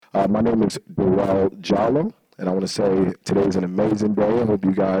My name is Dorrell Jalloh, and I want to say today's an amazing day. I hope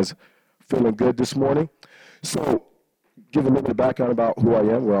you guys feeling good this morning. So, give a little bit of background about who I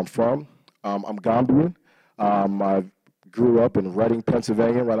am, where I'm from. I'm Gambian. I grew up in Reading,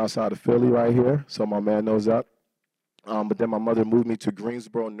 Pennsylvania, right outside of Philly, right here. So my man knows that. But then my mother moved me to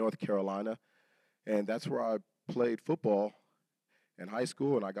Greensboro, North Carolina, and that's where I played football in high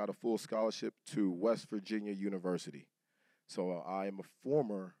school, and I got a full scholarship to West Virginia University. So I am a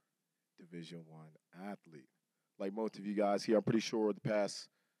former Division One athlete. Like most of you guys here, I'm pretty sure the past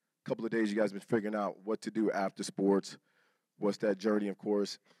couple of days you guys been figuring out what to do after sports. What's that journey, of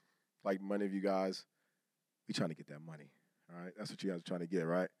course? Like many of you guys, we trying to get that money. All right, that's what you guys are trying to get,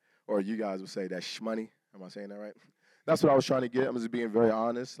 right? Or you guys would say that money. Am I saying that right? That's what I was trying to get. I'm just being very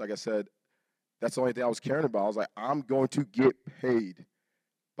honest. Like I said, that's the only thing I was caring about. I was like, I'm going to get paid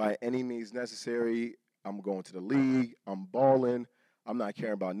by any means necessary. I'm going to the league. I'm balling. I'm not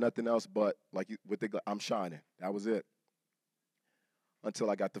caring about nothing else but I'm shining. That was it.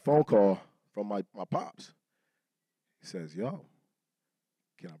 Until I got the phone call from my pops. He says, "Yo,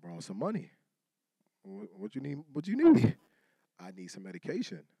 can I borrow some money? What you need? What you need? I need some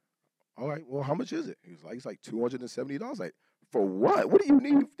medication." All right. Well, how much is it? It's like $270. Like, for what? What do you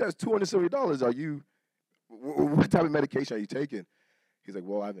need? That's $270. Are you? What type of medication are you taking? He's like,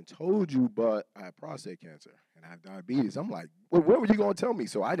 well, I haven't told you, but I have prostate cancer and I have diabetes. I'm like, well, what were you going to tell me?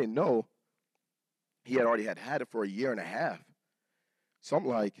 So I didn't know he had already had it for a year and a half. So I'm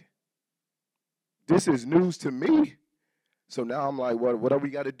like, this is news to me. So now I'm like, whatever we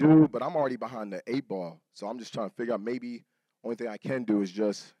got to do, but I'm already behind the eight ball. So I'm just trying to figure out maybe only thing I can do is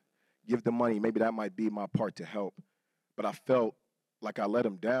just give the money. Maybe that might be my part to help. But I felt like I let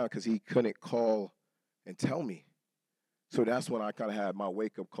him down because he couldn't call and tell me. So that's when I kind of had my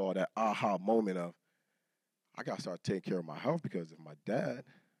wake-up call, that aha moment of, I got to start taking care of my health because if my dad,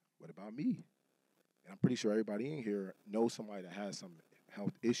 what about me? And I'm pretty sure everybody in here knows somebody that has some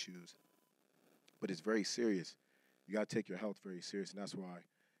health issues, but it's very serious. You got to take your health very serious, and that's why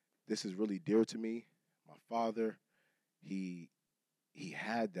this is really dear to me. My father, he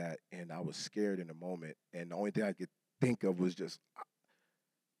had that, and I was scared in the moment, and the only thing I could think of was just,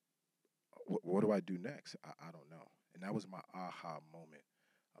 what do I do next? I don't know. And that was my aha moment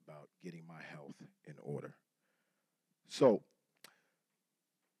about getting my health in order. So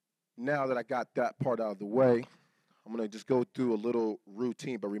now that I got that part out of the way, I'm going to just go through a little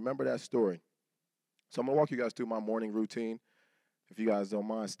routine. But remember that story. So I'm going to walk you guys through my morning routine. If you guys don't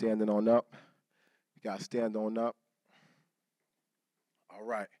mind standing on up. You guys stand on up. All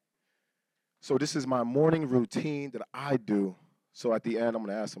right. So this is my morning routine that I do. So at the end, I'm going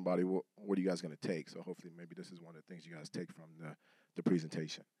to ask somebody, what are you guys going to take? So hopefully maybe this is one of the things you guys take from the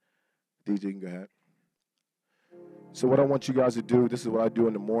presentation. DJ, you can go ahead. So what I want you guys to do, this is what I do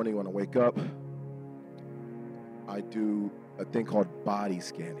in the morning when I wake up. I do a thing called body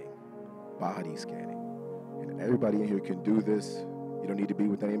scanning. Body scanning. And everybody in here can do this. You don't need to be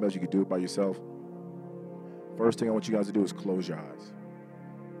with anybody else. You can do it by yourself. First thing I want you guys to do is close your eyes.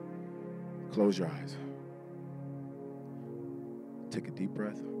 Close your eyes. Take a deep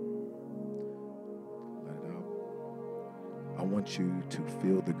breath. Let it out. I want you to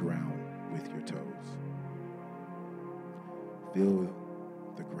feel the ground with your toes. Feel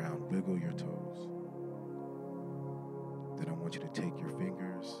the ground, wiggle your toes. Then I want you to take your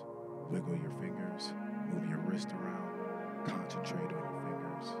fingers, wiggle your fingers, move your wrist around, concentrate on your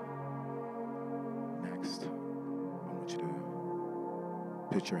fingers. Next, I want you to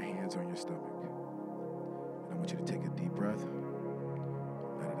put your hands on your stomach. And I want you to take a deep breath.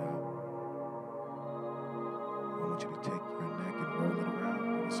 Let it out. I want you to take your neck and roll it around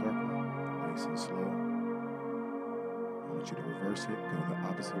in a circle, nice and slow. I want you to reverse it, go the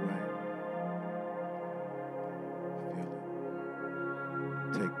opposite way. Feel it.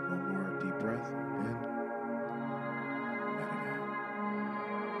 Take one more deep breath in. Let it out.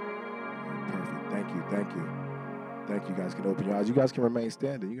 All right, perfect. Thank you. Thank you. Guys can open your eyes. You guys can remain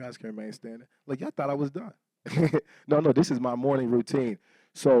standing. Like, y'all thought I was done. No, this is my morning routine.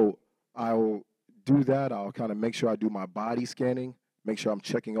 So I'll do that. I'll kind of make sure I do my body scanning, make sure I'm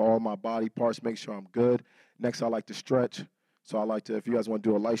checking all my body parts, make sure I'm good. Next, I like to stretch. So I like to, if you guys want to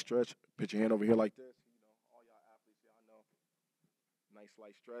do a light stretch, put your hand over here like this. All y'all athletes, y'all know. Nice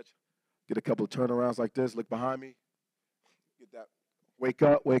light stretch. Get a couple of turnarounds like this. Look behind me. Get that. Wake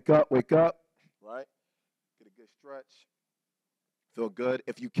up. Right? Get a good stretch. Feel good.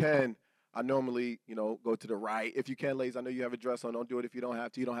 If you can, I normally, go to the right. If you can, ladies, I know you have a dress on. Don't do it if you don't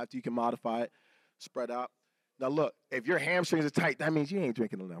have to. You don't have to. You can modify it. Spread out. Now, look, if your hamstrings are tight, that means you ain't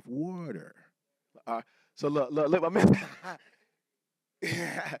drinking enough water. So look, my man.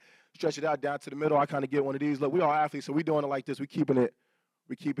 Stretch it out down to the middle. I kind of get one of these. Look, we all athletes, so we doing it like this. We keeping it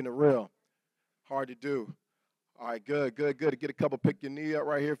real. Hard to do. All right, good. Get a couple, pick your knee up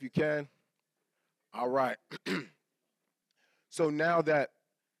right here if you can. All right. So now that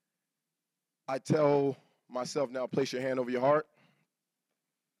I tell myself now, place your hand over your heart.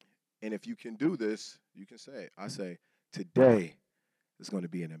 And if you can do this, you can say it. I say, today is going to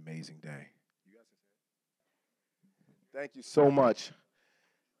be an amazing day. You guys can say it. Thank you so much.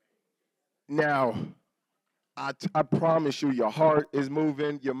 Now, I promise you, your heart is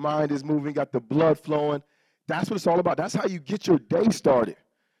moving, your mind is moving, got the blood flowing. That's what it's all about. That's how you get your day started.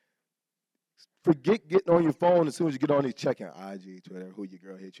 Forget getting on your phone as soon as you get on these checking IG, Twitter, who your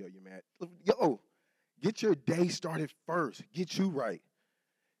girl hit you, your man. Yo, get your day started first. Get you right.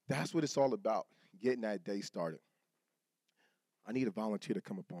 That's what it's all about, getting that day started. I need a volunteer to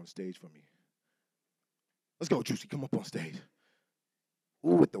come up on stage for me. Let's go, Juicy. Come up on stage.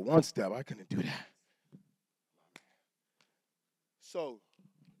 Ooh, with the one step, I couldn't do that. So,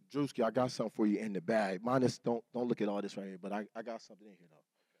 Drewski, I got something for you in the bag. Minus, don't look at all this right here, but I got something in here,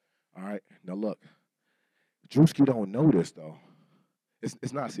 though. All right? Now, look. Drewski don't know this, though.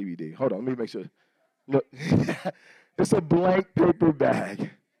 It's not CBD. Hold on, let me make sure. Look. It's a blank paper bag.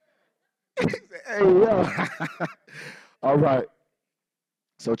 Hey, yo. All right.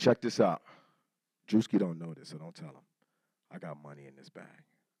 So, check this out. Drewski don't know this, so don't tell him. I got money in this bag.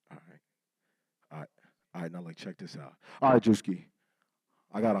 All right, now, check this out. All right, Drewski.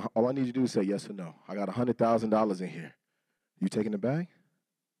 All I need you to do is say yes or no. I got $100,000 in here. You taking the bag?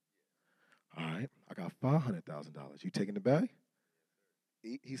 All right. I got $500,000. You taking the bag?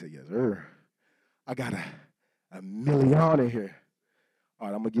 He said yes, sir. I got a million in here. All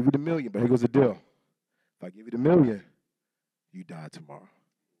right, I'm gonna give you the million, but here goes the deal. If I give you the million, you die tomorrow.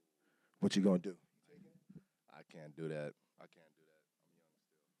 What you gonna do? I can't do that. I'm young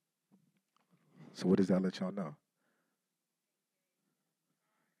still. So what does that let y'all know?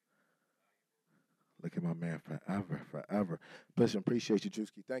 Look at my man forever. Pleasure, appreciate you,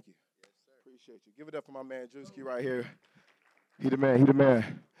 Drewski. Thank you. Yes, sir. Appreciate you. Give it up for my man, Drewski, right here. He the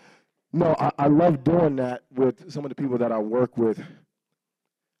man. No, I love doing that with some of the people that I work with.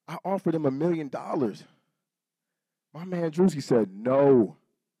 I offered him $1 million. My man, Drewski, said no,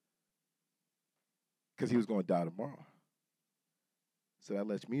 because he was going to die tomorrow. So that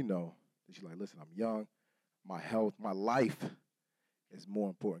lets me know that she's like, listen, I'm young. My health, my life is more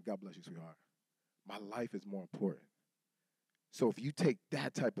important. God bless you, sweetheart. My life is more important. So if you take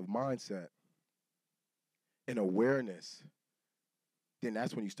that type of mindset and awareness, then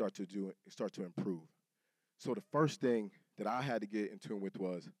that's when you start to improve. So the first thing that I had to get in tune with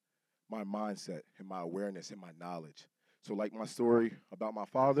was my mindset and my awareness and my knowledge. So like my story about my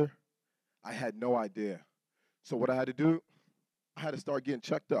father, I had no idea. So what I had to do, I had to start getting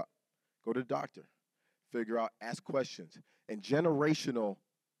checked up, go to the doctor, figure out, ask questions. And generational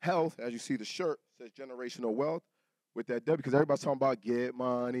health, as you see the shirt, says generational wealth with that W, because everybody's talking about get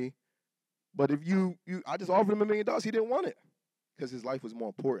money. But if I just offered him $1 million, he didn't want it because his life was more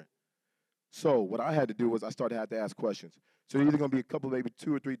important. So what I had to do was I started to have to ask questions. So there's either going to be a couple, maybe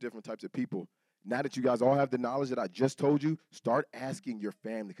 2 or 3 different types of people. Now that you guys all have the knowledge that I just told you, start asking your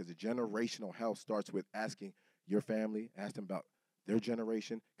family, because the generational health starts with asking your family, ask them about their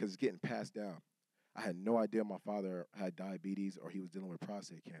generation, because it's getting passed down. I had no idea my father had diabetes or he was dealing with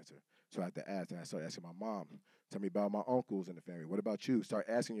prostate cancer. So I had to ask, and I started asking my mom, tell me about my uncles in the family. What about you? Start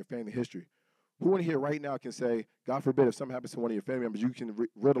asking your family history. Who in here right now can say, God forbid, if something happens to one of your family members, you can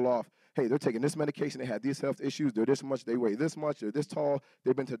riddle off, hey, they're taking this medication, they had these health issues, they're this much, they weigh this much, they're this tall,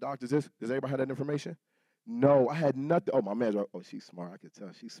 they've been to the doctors, this. Does everybody have that information? No, I had nothing. Oh, my man's like, oh, she's smart. I could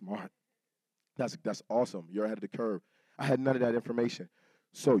tell she's smart. That's awesome. You're ahead of the curve. I had none of that information.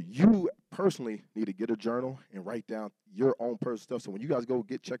 So you personally need to get a journal and write down your own personal stuff. So when you guys go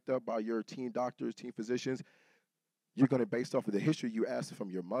get checked up by your team doctors, team physicians, you're going to, based off of the history you asked from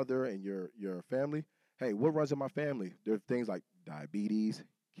your mother and your family, hey, what runs in my family? There are things like diabetes,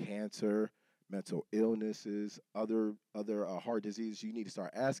 cancer, mental illnesses, other heart disease. You need to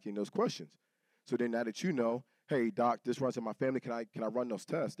start asking those questions. So then now that you know, hey, doc, this runs in my family, can I run those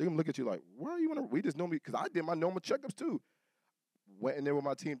tests? They're going to look at you like, where are you? We just know me, because I did my normal checkups too. Went in there with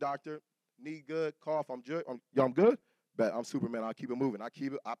my team doctor, knee good, cough, I'm good. I'm good? Bet I'm Superman. I'll keep it moving.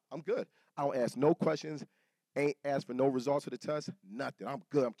 I'm good. I don't ask no questions. Ain't asked for no results of the test, nothing. I'm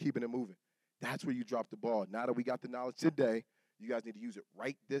good. I'm keeping it moving. That's where you drop the ball. Now that we got the knowledge today, you guys need to use it.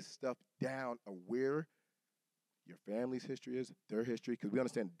 Write this stuff down of where your family's history is, their history, because we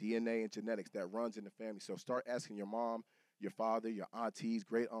understand DNA and genetics that runs in the family. So start asking your mom, your father, your aunties,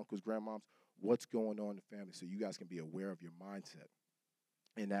 great uncles, grandmoms, what's going on in the family so you guys can be aware of your mindset.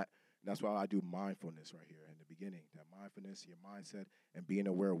 And that's why I do mindfulness right here in the beginning. That mindfulness, your mindset, and being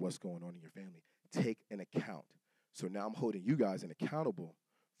aware of what's going on in your family. Take an account. So now I'm holding you guys accountable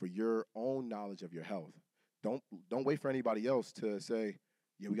for your own knowledge of your health. Don't wait for anybody else to say,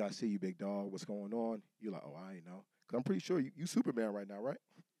 yeah, we gotta see you, big dog. What's going on? You're like, oh, I ain't know. Cause I'm pretty sure you Superman right now, right?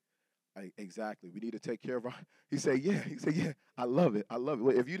 Exactly. We need to take care of our. He said, yeah. He said, yeah. I love it. I love it.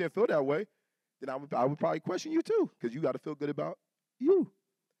 Well, if you didn't feel that way, then I would probably question you too, because you got to feel good about you,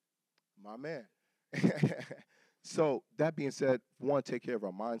 my man. So that being said, one, take care of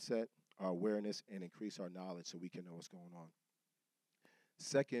our mindset, our awareness, and increase our knowledge so we can know what's going on.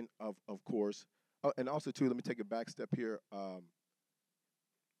 Second, of course, and also too, let me take a back step here.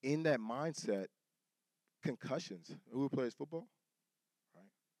 In that mindset, concussions. Who plays football? Right.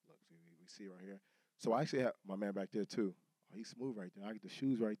 Look, we see right here. So I actually have my man back there too. Oh, he's smooth right there. I get the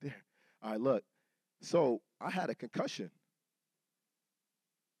shoes right there. All right, look. So I had a concussion.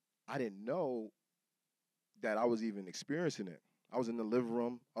 I didn't know that I was even experiencing it. I was in the living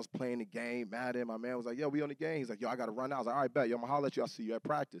room. I was playing the game, Madden. My man was like, yo, we on the game. He's like, yo, I got to run out. I was like, all right, bet. Yo, I'm going to holler at you. I'll see you at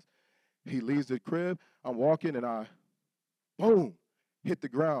practice. He leaves the crib. I'm walking, and I, boom, hit the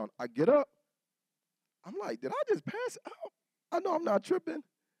ground. I get up. I'm like, did I just pass out? I know I'm not tripping.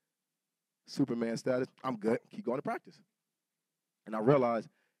 Superman status. I'm good. Keep going to practice. And I realized,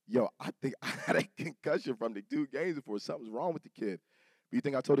 yo, I think I had a concussion from the 2 games before. Something's wrong with the kid. But you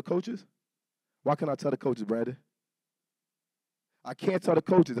think I told the coaches? Why can't I tell the coaches, Brandon? I can't tell the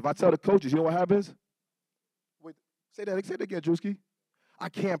coaches. If I tell the coaches, you know what happens? Wait, say that again, Drewski. I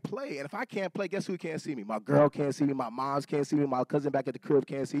can't play. And if I can't play, guess who can't see me? My girl can't see me. My moms can't see me. My cousin back at the crib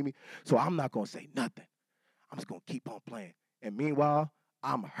can't see me. So I'm not going to say nothing. I'm just going to keep on playing. And meanwhile,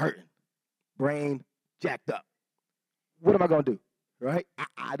 I'm hurting. Brain jacked up. What am I going to do? Right?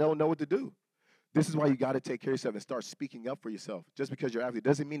 I don't know what to do. This is why you got to take care of yourself and start speaking up for yourself. Just because you're athlete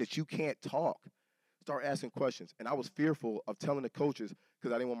doesn't mean that you can't talk. Start asking questions. And I was fearful of telling the coaches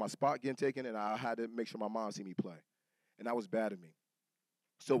because I didn't want my spot getting taken, and I had to make sure my mom see me play. And that was bad of me.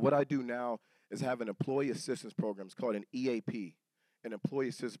 So what I do now is have an employee assistance program. It's called an EAP, an employee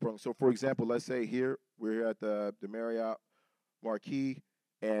assistance program. So, for example, let's say we're here at the Marriott Marquis,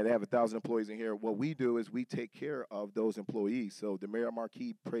 and they have 1,000 employees in here. What we do is we take care of those employees. So the Marriott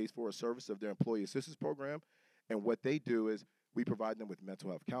Marquis pays for a service of their employee assistance program, and what they do is we provide them with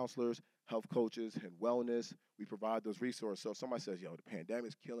mental health counselors, health coaches, and wellness. We provide those resources. So if somebody says, yo, the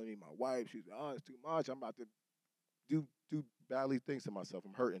pandemic's killing me, my wife, she's like, oh, it's too much, I'm about to do badly things to myself,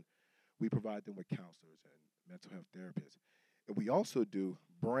 I'm hurting. We provide them with counselors and mental health therapists. And we also do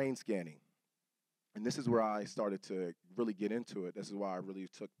brain scanning. And this is where I started to really get into it. This is why I really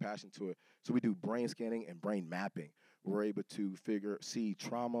took passion to it. So we do brain scanning and brain mapping. We're able to see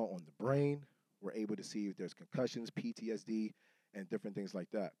trauma on the brain. We're able to see if there's concussions, PTSD, and different things like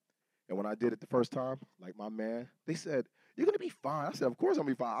that. And when I did it the first time, like my man, they said, you're going to be fine. I said, of course I'm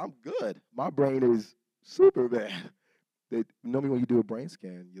going to be fine. I'm good. My brain is super bad. They normally when you do a brain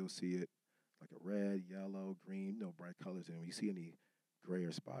scan, you'll see it like a red, yellow, green, bright colors. And when you see any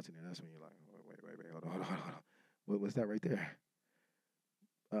grayer spots in there, that's when you're like, wait, hold on. What's that right there?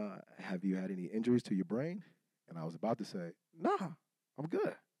 Have you had any injuries to your brain? And I was about to say, nah, I'm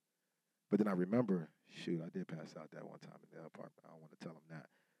good. But then I remember, shoot, I did pass out that one time in the apartment. I don't want to tell him that.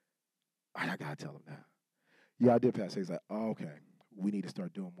 I got to tell him that. Yeah, I did pass out. He's like, oh, okay, we need to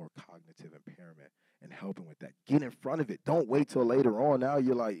start doing more cognitive impairment and helping with that. Get in front of it. Don't wait till later on. Now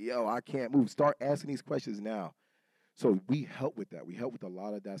you're like, yo, I can't move. Start asking these questions now. So we help with that. We help with a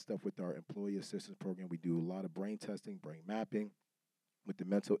lot of that stuff with our employee assistance program. We do a lot of brain testing, brain mapping with the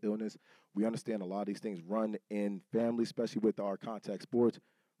mental illness. We understand a lot of these things run in family, especially with our contact sports,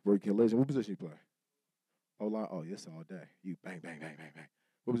 where you can listen. What position you play? O-line? Oh, yes, all day. You bang, bang, bang, bang, bang.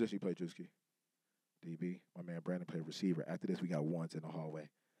 What position you play, Drewski? DB. My man Brandon played receiver. After this, we got ones in the hallway.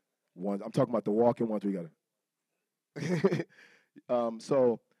 Ones. I'm talking about the walking ones we got to.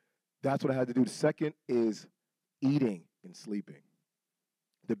 So that's what I had to do. The second is eating and sleeping.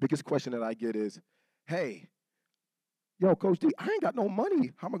 The biggest question that I get is, hey, yo, Coach D, I ain't got no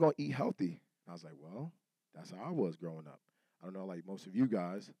money. How am I going to eat healthy? I was like, well, that's how I was growing up. I don't know, like most of you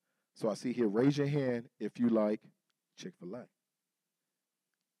guys. So I see here, raise your hand if you like Chick-fil-A.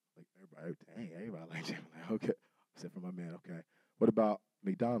 Like everybody like Chick-fil-A. Okay. Except for my man, okay. What about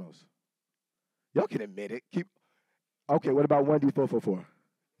McDonald's? Y'all can admit it. Okay, what about Wendy's 444?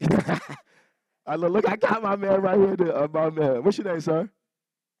 Look, I got my man right here. My man. What's your name, sir?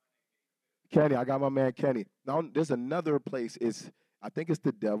 Kenny. I got my man Kenny. Now, there's another place. I think it's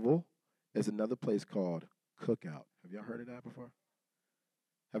the Devil. There's another place called Cookout. Have y'all heard of that before?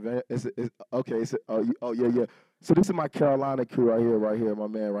 Have you, okay? Oh yeah, yeah. So this is my Carolina crew right here, my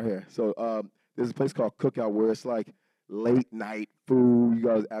man right here. So there's a place called Cookout where it's like late night food. You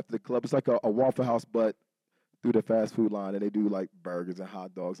guys after the club, it's like a Waffle House, but through the fast food line, and they do like burgers and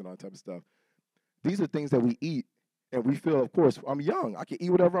hot dogs and all that type of stuff. These are things that we eat, and we feel, of course, I'm young. I can eat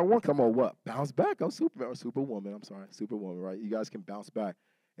whatever I want. Come on, what? Bounce back. I'm Superwoman. I'm sorry, Superwoman, right? You guys can bounce back.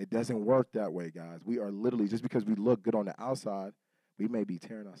 It doesn't work that way, guys. We are literally, just because we look good on the outside, we may be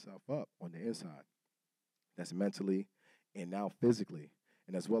tearing ourselves up on the inside. That's mentally and now physically,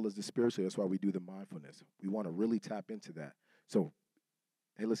 and as well as the spiritually. That's why we do the mindfulness. We want to really tap into that. So,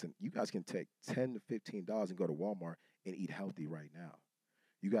 hey, listen, you guys can take $10 to $15 and go to Walmart and eat healthy right now.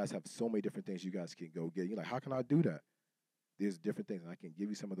 You guys have so many different things you guys can go get. You're like, how can I do that? There's different things. And I can give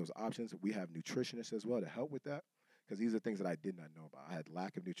you some of those options. We have nutritionists as well to help with that because these are things that I did not know about. I had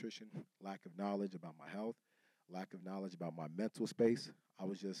lack of nutrition, lack of knowledge about my health, lack of knowledge about my mental space. I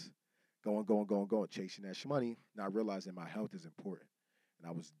was just going, chasing that money, not realizing my health is important. And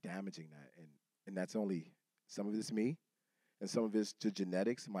I was damaging that. And that's only some of it's me, and some of it's to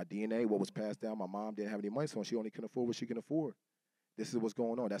genetics, my DNA, what was passed down. My mom didn't have any money, so she only can afford what she can afford. This is what's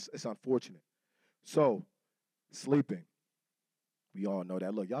going on. It's unfortunate. So, sleeping. We all know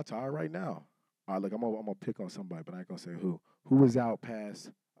that. Look, y'all tired right now. All right, look, I'm gonna pick on somebody, but I ain't gonna say who. Who was out past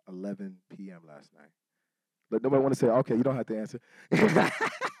 11 p.m. last night? Look, nobody want to say, okay, you don't have to answer.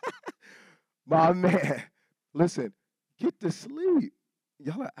 My man, listen, get to sleep.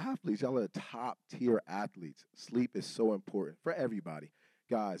 Y'all are athletes. Y'all are top tier athletes. Sleep is so important for everybody.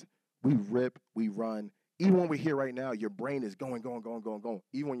 Guys, we rip, we run. Even when we're here right now, your brain is going.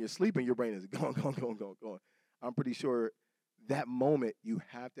 Even when you're sleeping, your brain is going. I'm pretty sure that moment you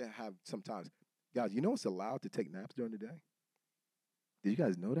have to have sometimes. Guys, you know it's allowed to take naps during the day? Did you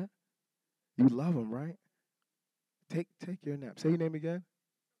guys know that? You love them, right? Take your nap. Say your name again.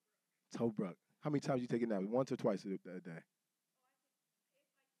 Tobruck. How many times you take a nap? Once or twice a day?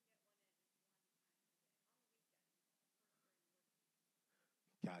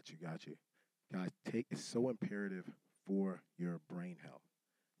 Got you. Guys, it's so imperative for your brain health.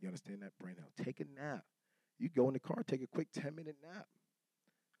 You understand that? Brain health. Take a nap. You go in the car, take a quick 10-minute nap.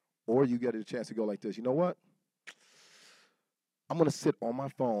 Or you get a chance to go like this. You know what? I'm going to sit on my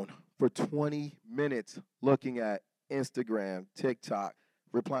phone for 20 minutes looking at Instagram, TikTok,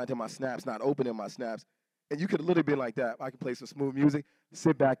 replying to my snaps, not opening my snaps. And you could literally be like that. I can play some smooth music,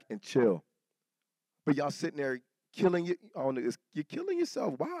 sit back and chill. But y'all sitting there killing you. Oh, you're killing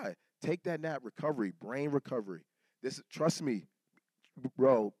yourself. Why? Take that nap. Recovery, brain recovery. Trust me,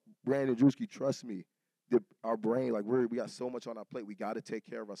 bro. Brandon Drewski, trust me. Our brain, like we got so much on our plate. We got to take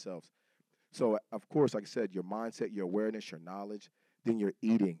care of ourselves. So, of course, like I said, your mindset, your awareness, your knowledge. Then you're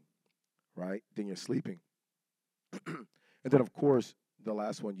eating, right? Then you're sleeping, and then, of course, the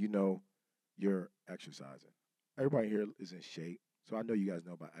last one. You're exercising. Everybody here is in shape, so I know you guys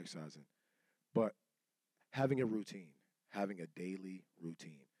know about exercising, but having a routine, having a daily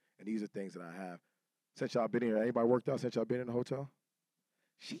routine. And these are things that I have. Since y'all been here, anybody worked out since y'all been in the hotel?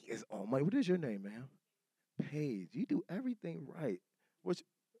 She is on my, what is your name, ma'am? Paige. You do everything right. Which,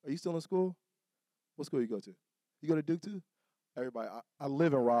 are you still in school? What school you go to? You go to Duke too? Everybody, I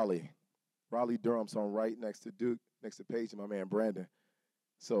live in Raleigh, Durham, so I'm right next to Duke, next to Paige and my man Brandon.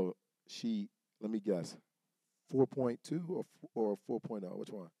 So let me guess, 4.2 or 4.0, which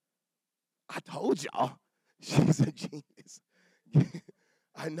one? I told y'all. She's a genius.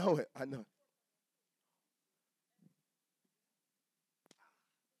 I know it. I know.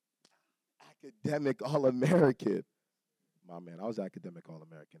 Academic All American. My man, I was academic All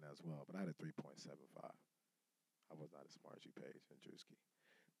American as well, but I had a 3.75. I was not as smart as you, Paige and Drewski.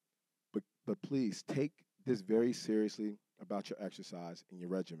 But please take this very seriously about your exercise and your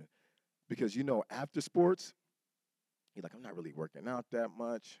regimen. Because after sports, you're like, I'm not really working out that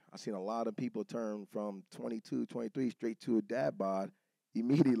much. I've seen a lot of people turn from 22, 23 straight to a dad bod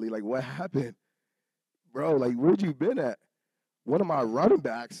immediately. Like, what happened? Bro, like, where'd you been at? One of my running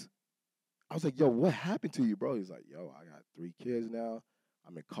backs, I was like, yo, what happened to you, bro? He's like, yo, I got 3 kids now.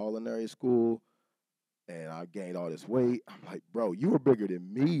 I'm in culinary school, and I gained all this weight. I'm like, bro, you were bigger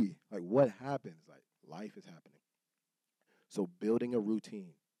than me. Like, what happened? It's like, life is happening. So building a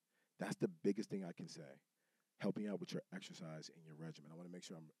routine, that's the biggest thing I can say. Helping out with your exercise and your regimen. I want to make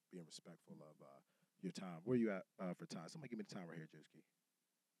sure I'm being respectful of your time. Where are you at for time? Somebody give me the time right here, Drewski.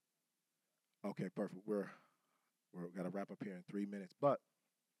 Okay, perfect. We're got to wrap up here in 3 minutes. But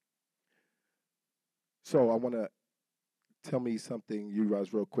so I want to tell me something, you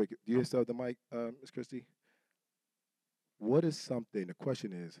guys, real quick. Do you still have the mic, Miss Christie? What is something? The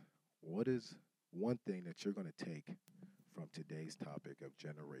question is, what is one thing that you're going to take from today's topic of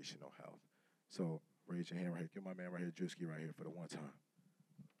generational health. So raise your hand right here. Give my man right here, Drewski, right here for the one time.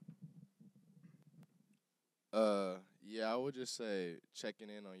 Yeah, I would just say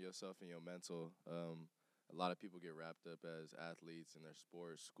checking in on yourself and your mental. A lot of people get wrapped up as athletes in their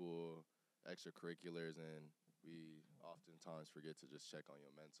sports, school, extracurriculars, and we oftentimes forget to just check on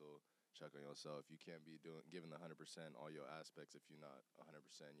your mental, check on yourself. You can't be doing giving the 100% all your aspects if you're not 100%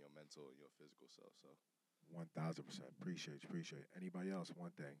 your mental and your physical self. So 1,000%. Appreciate you. Appreciate it. Anybody else?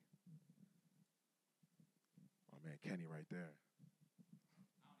 One thing. My man Kenny right there.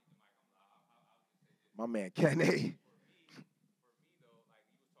 My man Kenny.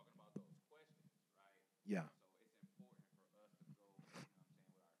 Yeah.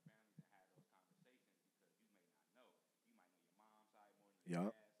 Yeah.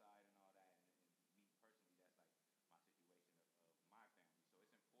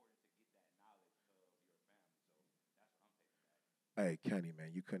 Hey, Kenny,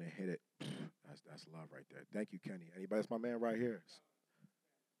 man, you couldn't hit it. That's love right there. Thank you, Kenny. Anybody else? My man right here.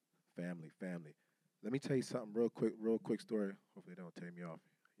 Family, family. Let me tell you something real quick story. Hopefully they don't take me off,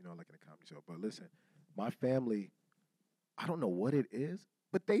 like in a comedy show. But listen, my family, I don't know what it is,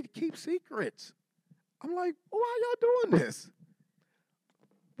 but they keep secrets. I'm like, why y'all doing this?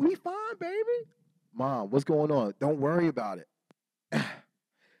 We fine, baby. Mom, what's going on? Don't worry about it.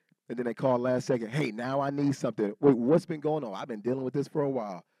 And then they call last second, hey, now I need something. Wait, what's been going on? I've been dealing with this for a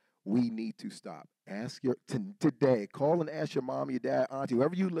while. We need to stop. Ask today, call and ask your mom, your dad, auntie,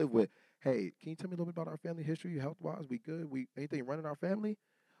 whoever you live with, hey, can you tell me a little bit about our family history, health-wise? We good? Anything running our family?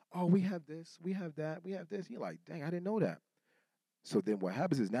 Oh, we have this, we have that, we have this. You're like, dang, I didn't know that. So then what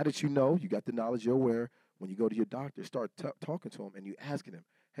happens is now that you know, you got the knowledge, you're aware, when you go to your doctor, start talking to him and you asking him,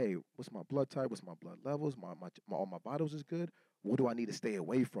 hey, what's my blood type? What's my blood levels? All my vitals is good. What do I need to stay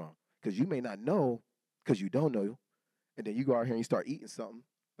away from? Because you may not know because you don't know. And then you go out here and you start eating something.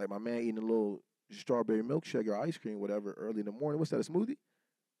 Like my man eating a little strawberry milkshake or ice cream, whatever, early in the morning. What's that, a smoothie?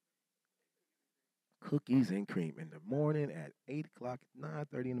 Cookies and cream in the morning at 8 o'clock,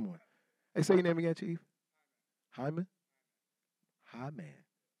 9:30 in the morning. Hey, say your name again, Chief. Hyman? Hi, man.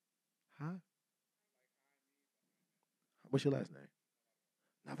 Hi. What's your last name?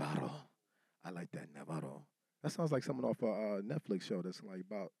 Navarro. I like that, Navarro. That sounds like something off a Netflix show that's like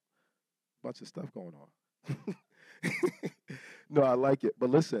about a bunch of stuff going on. No, I like it. But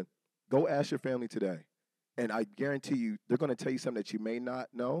listen, go ask your family today. And I guarantee you, they're going to tell you something that you may not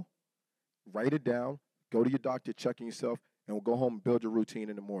know. Write it down. Go to your doctor, check on yourself, and we'll go home and build your routine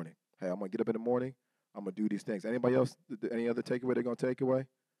in the morning. Hey, I'm going to get up in the morning. I'm going to do these things. Anybody else, any other takeaway they're going to take away?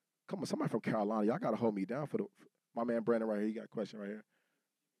 Come on, somebody from Carolina. Y'all got to hold me down for my man Brandon right here. You got a question right here.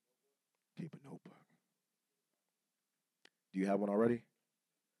 Keep a notebook. Do you have one already?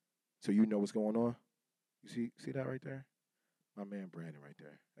 So you know what's going on? You see that right there? My man Brandon right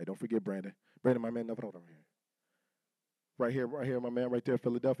there. Hey, don't forget Brandon. Brandon, my man, never hold over here. Right here, my man right there,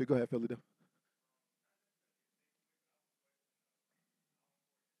 Philadelphia. Go ahead, Philadelphia.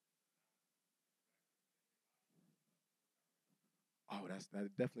 Oh,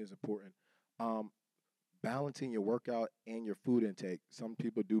 that definitely is important. Um, Balancing your workout and your food intake. Some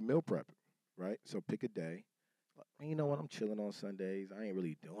people do meal prep, right? So pick a day. Like, "Man, you know what? I'm chilling on Sundays. I ain't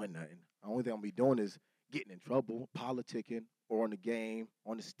really doing nothing. The only thing I'm gonna be doing is getting in trouble, politicking, or on the game,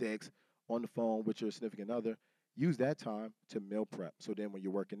 on the sticks, on the phone with your significant other. Use that time to meal prep. So then when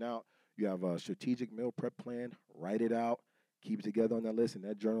you're working out, you have a strategic meal prep plan, write it out, keep it together on that list, and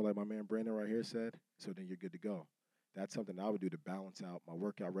that journal, like my man Brandon right here said, so then you're good to go. That's something I would do to balance out my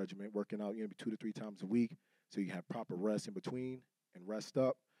workout regimen, working out, 2 to 3 times a week, so you have proper rest in between and rest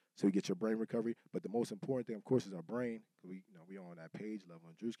up, so you get your brain recovery. But the most important thing, of course, is our brain. Cause we on that page level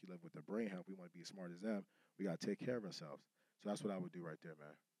and Drewski level with the brain health. We want to be as smart as them. We got to take care of ourselves. So that's what I would do right there,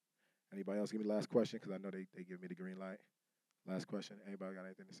 man. Anybody else give me the last question? Because I know they give me the green light. Last question. Anybody got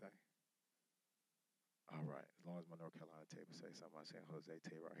anything to say? All right. As long as my North Carolina table say something, I'm saying Jose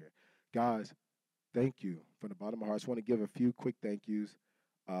table right here. Guys, thank you from the bottom of my heart. I just want to give a few quick thank yous.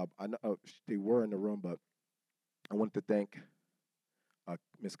 I know they were in the room, but I wanted to thank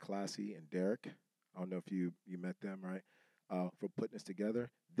Miss Classy and Derek. I don't know if you met them, right? For putting this together.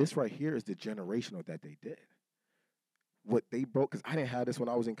 This right here is the generational that they did. What they broke, because I didn't have this when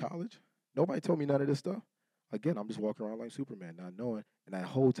I was in college. Nobody told me none of this stuff. Again, I'm just walking around like Superman, not knowing. And that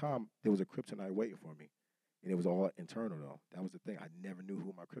whole time, there was a kryptonite waiting for me. And it was all internal, though. That was the thing. I never knew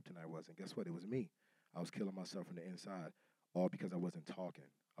who my kryptonite was. And guess what? It was me. I was killing myself from the inside, all because I wasn't talking.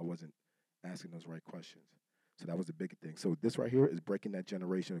 I wasn't asking those right questions. So that was the big thing. So this right here is breaking that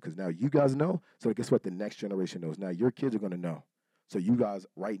generation because now you guys know. So guess what? The next generation knows. Now your kids are going to know. So you guys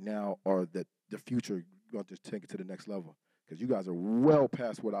right now are the future going to take it to the next level because you guys are well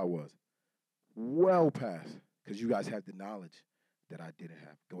past what I was. Well past because you guys have the knowledge that I didn't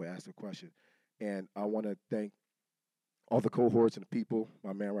have. Go ask a question. And I want to thank all the cohorts and the people,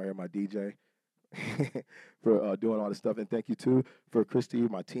 my man right here, my DJ, for doing all this stuff. And thank you, too, for Christy,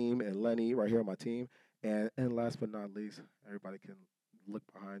 my team, and Lenny right here, my team. And last but not least, everybody can look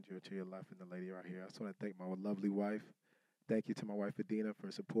behind you or to your left and the lady right here. I just want to thank my lovely wife. Thank you to my wife, Adina,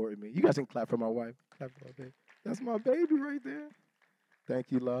 for supporting me. You guys can clap for my wife. Clap for my baby. That's my baby right there.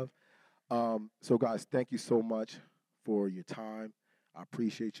 Thank you, love. So, guys, thank you so much for your time. I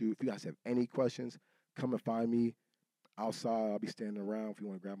appreciate you. If you guys have any questions, come and find me outside. I'll be standing around. If you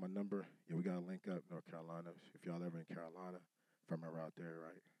want to grab my number, yeah, we got to link up, North Carolina. If y'all ever in Carolina, if I'm ever out there,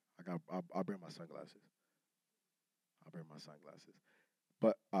 right? I'll bring my sunglasses. I'll bring my sunglasses.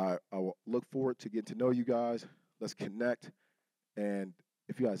 But I will look forward to getting to know you guys. Let's connect. And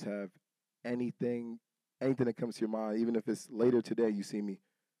if you guys have anything that comes to your mind, even if it's later today, you see me,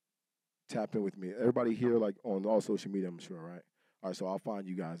 tap in with me. Everybody here, like on all social media, I'm sure, right? All right, so I'll find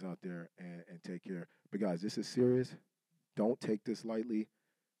you guys out there and take care. But guys, this is serious. Don't take this lightly.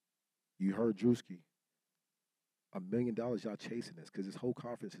 You heard Drewski. $1 million y'all chasing this because this whole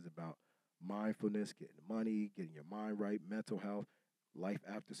conference is about mindfulness, getting money, getting your mind right, mental health, life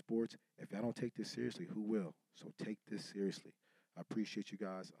after sports. If y'all don't take this seriously, who will? So take this seriously. I appreciate you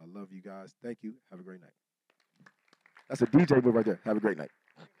guys. I love you guys. Thank you. Have a great night. That's a DJ move right there. Have a great night.